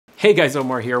Hey guys,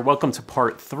 Omar here. Welcome to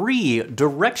part 3,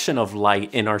 Direction of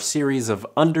Light, in our series of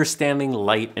Understanding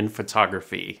Light in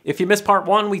Photography. If you missed part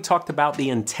 1, we talked about the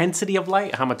intensity of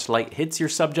light, how much light hits your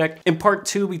subject. In part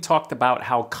 2, we talked about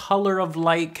how color of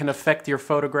light can affect your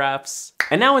photographs.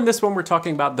 And now in this one, we're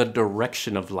talking about the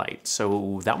direction of light.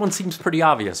 So that one seems pretty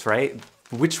obvious, right?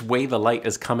 Which way the light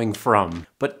is coming from.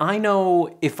 But I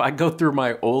know if I go through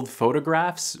my old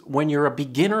photographs, when you're a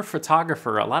beginner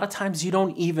photographer, a lot of times you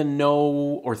don't even know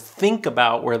or think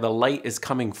about where the light is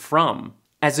coming from.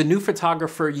 As a new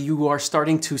photographer, you are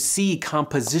starting to see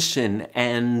composition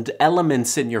and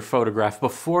elements in your photograph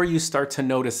before you start to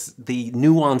notice the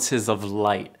nuances of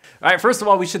light. All right, first of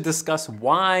all, we should discuss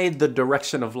why the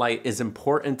direction of light is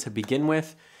important to begin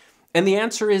with. And the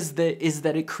answer is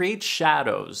that it creates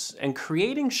shadows, and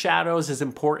creating shadows is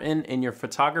important in your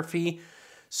photography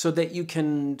so that you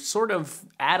can sort of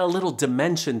add a little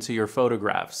dimension to your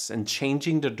photographs, and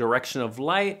changing the direction of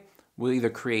light will either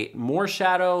create more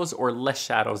shadows or less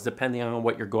shadows depending on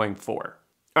what you're going for.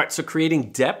 All right, so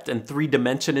creating depth and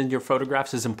 3-dimension in your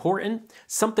photographs is important.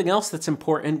 Something else that's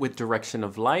important with direction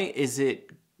of light is it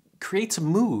creates a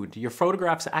mood. Your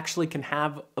photographs actually can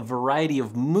have a variety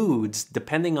of moods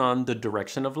depending on the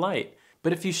direction of light.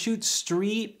 But if you shoot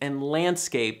street and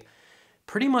landscape,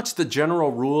 pretty much the general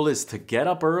rule is to get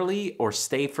up early or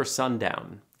stay for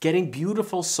sundown. Getting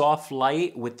beautiful soft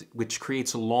light which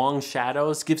creates long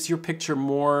shadows gives your picture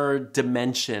more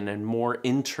dimension and more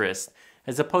interest,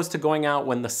 as opposed to going out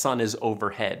when the sun is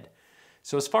overhead.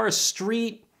 So as far as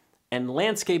street and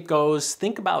landscape goes,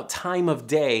 think about time of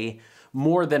day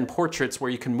more than portraits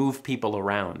where you can move people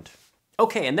around.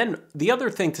 Okay, and then the other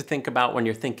thing to think about when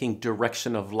you're thinking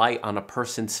direction of light on a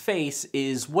person's face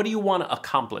is, what do you want to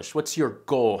accomplish? What's your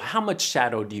goal? How much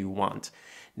shadow do you want?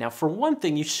 Now, for one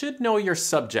thing, you should know your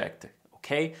subject,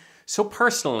 okay? So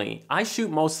personally, I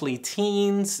shoot mostly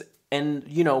teens and,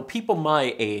 people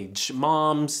my age,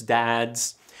 moms,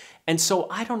 dads. And so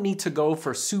I don't need to go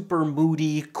for super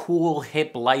moody, cool,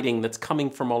 hip lighting that's coming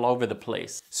from all over the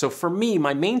place. So for me,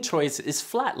 my main choice is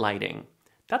flat lighting.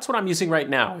 That's what I'm using right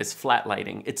now, is flat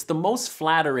lighting. It's the most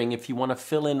flattering if you want to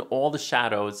fill in all the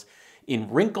shadows in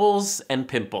wrinkles and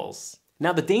pimples.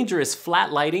 Now the danger is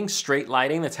flat lighting, straight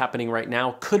lighting that's happening right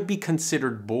now could be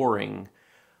considered boring.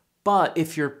 But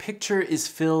if your picture is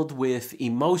filled with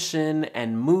emotion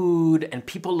and mood and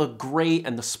people look great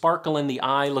and the sparkle in the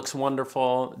eye looks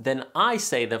wonderful, then I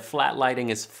say that flat lighting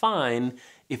is fine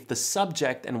if the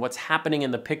subject and what's happening in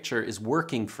the picture is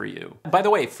working for you. By the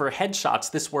way, for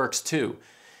headshots, this works too.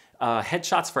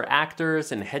 Headshots for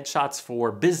actors and headshots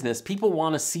for business, people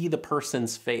want to see the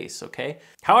person's face, okay?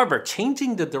 However,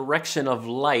 changing the direction of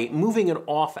light, moving it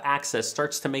off axis,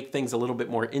 starts to make things a little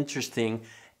bit more interesting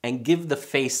and give the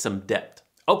face some depth.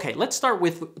 Okay, let's start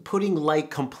with putting light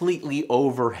completely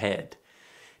overhead.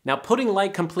 Now, putting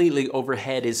light completely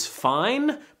overhead is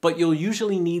fine, but you'll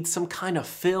usually need some kind of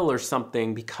fill or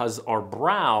something because our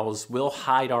brows will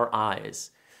hide our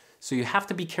eyes. So you have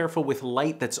to be careful with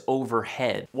light that's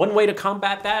overhead. One way to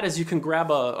combat that is you can grab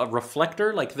a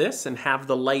reflector like this and have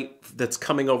the light that's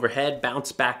coming overhead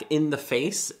bounce back in the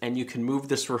face, and you can move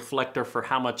this reflector for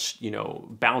how much,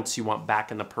 bounce you want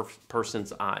back in the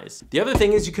person's eyes. The other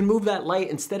thing is you can move that light,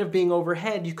 instead of being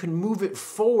overhead, you can move it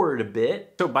forward a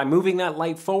bit. So by moving that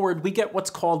light forward, we get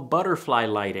what's called butterfly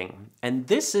lighting. And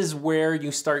this is where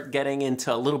you start getting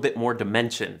into a little bit more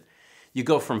dimension. You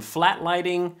go from flat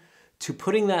lighting to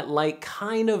putting that light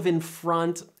kind of in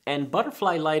front, and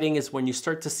butterfly lighting is when you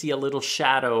start to see a little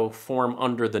shadow form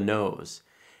under the nose.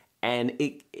 And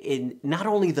it not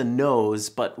only the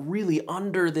nose, but really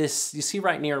under this, you see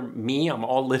right near me, I'm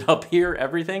all lit up here,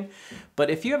 everything. But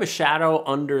if you have a shadow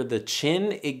under the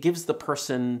chin, it gives the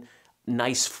person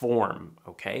nice form,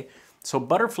 okay? So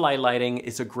butterfly lighting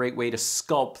is a great way to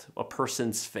sculpt a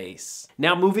person's face.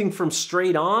 Now moving from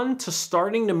straight on to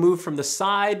starting to move from the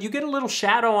side, you get a little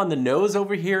shadow on the nose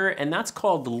over here, and that's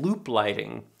called loop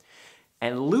lighting.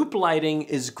 And loop lighting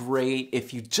is great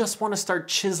if you just want to start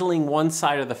chiseling one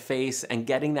side of the face and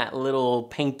getting that little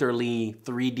painterly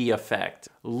 3D effect.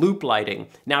 Loop lighting.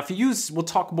 Now if you use, we'll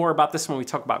talk more about this when we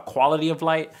talk about quality of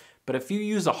light, but if you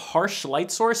use a harsh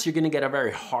light source, you're going to get a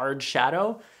very hard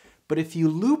shadow. But if you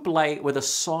loop light with a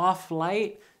soft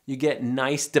light, you get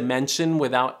nice dimension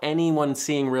without anyone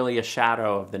seeing really a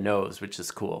shadow of the nose, which is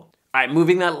cool. All right,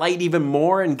 moving that light even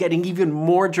more and getting even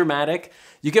more dramatic,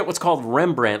 you get what's called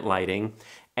Rembrandt lighting.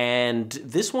 And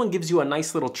this one gives you a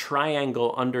nice little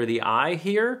triangle under the eye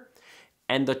here.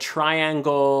 And the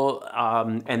triangle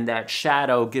and that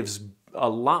shadow gives a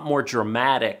lot more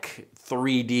dramatic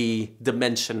 3D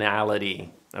dimensionality,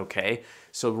 okay?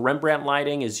 So Rembrandt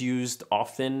lighting is used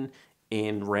often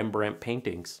in Rembrandt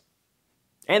paintings.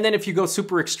 And then if you go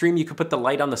super extreme, you could put the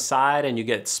light on the side and you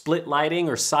get split lighting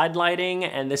or side lighting.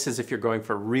 And this is if you're going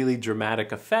for really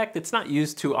dramatic effect. It's not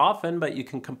used too often, but you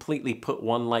can completely put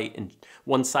one light in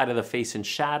one side of the face in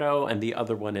shadow and the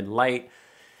other one in light.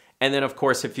 And then of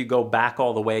course, if you go back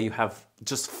all the way, you have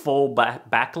just full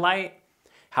backlight.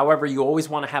 However, you always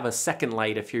want to have a second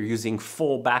light if you're using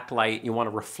full backlight. You want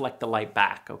to reflect the light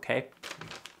back, okay?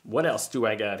 What else do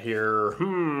I got here?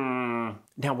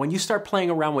 Now, when you start playing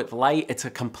around with light, it's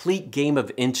a complete game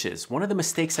of inches. One of the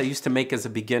mistakes I used to make as a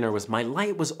beginner was my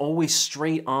light was always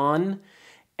straight on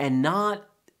and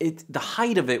the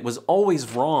height of it was always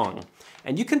wrong.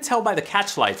 And you can tell by the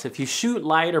catch lights. If you shoot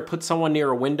light or put someone near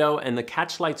a window and the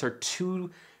catch lights are too,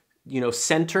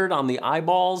 centered on the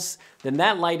eyeballs, then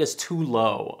that light is too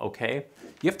low, okay?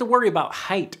 You have to worry about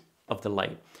height of the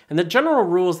light. And the general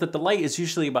rule is that the light is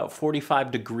usually about 45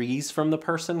 degrees from the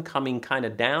person coming kind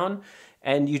of down,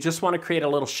 and you just want to create a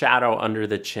little shadow under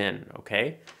the chin,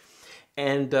 okay?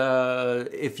 And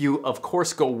if you, of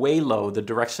course, go way low, the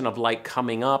direction of light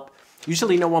coming up,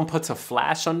 usually no one puts a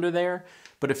flash under there,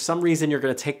 but if some reason you're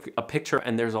going to take a picture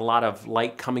and there's a lot of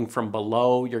light coming from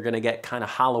below, you're going to get kind of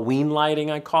Halloween lighting,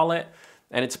 I call it,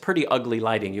 and it's pretty ugly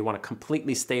lighting. You want to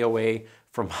completely stay away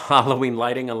from Halloween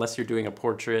lighting unless you're doing a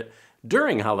portrait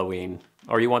during Halloween,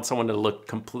 or you want someone to look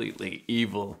completely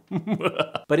evil.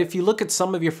 But if you look at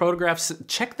some of your photographs,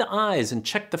 check the eyes and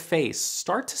check the face.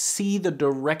 Start to see the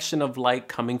direction of light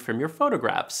coming from your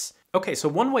photographs. Okay, so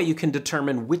one way you can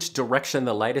determine which direction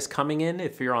the light is coming in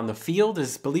if you're on the field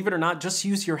is, believe it or not, just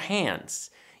use your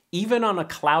hands. Even on a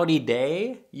cloudy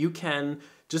day, you can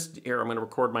here, I'm gonna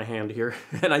record my hand here,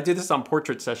 and I do this on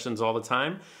portrait sessions all the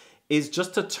time, is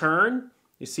just to turn.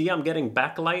 You see I'm getting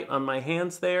backlight on my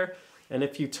hands there. And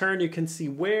if you turn, you can see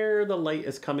where the light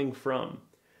is coming from.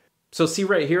 So see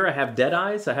right here, I have dead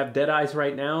eyes. I have dead eyes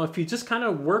right now. If you just kind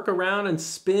of work around and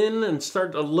spin and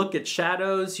start to look at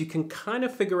shadows, you can kind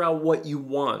of figure out what you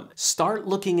want. Start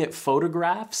looking at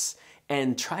photographs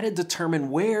and try to determine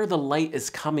where the light is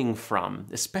coming from,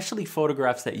 especially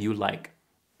photographs that you like.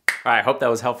 All right, I hope that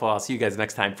was helpful. I'll see you guys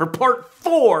next time for part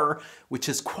 4, which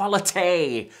is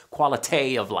quality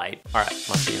of light. All right,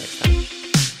 I'll see you next time.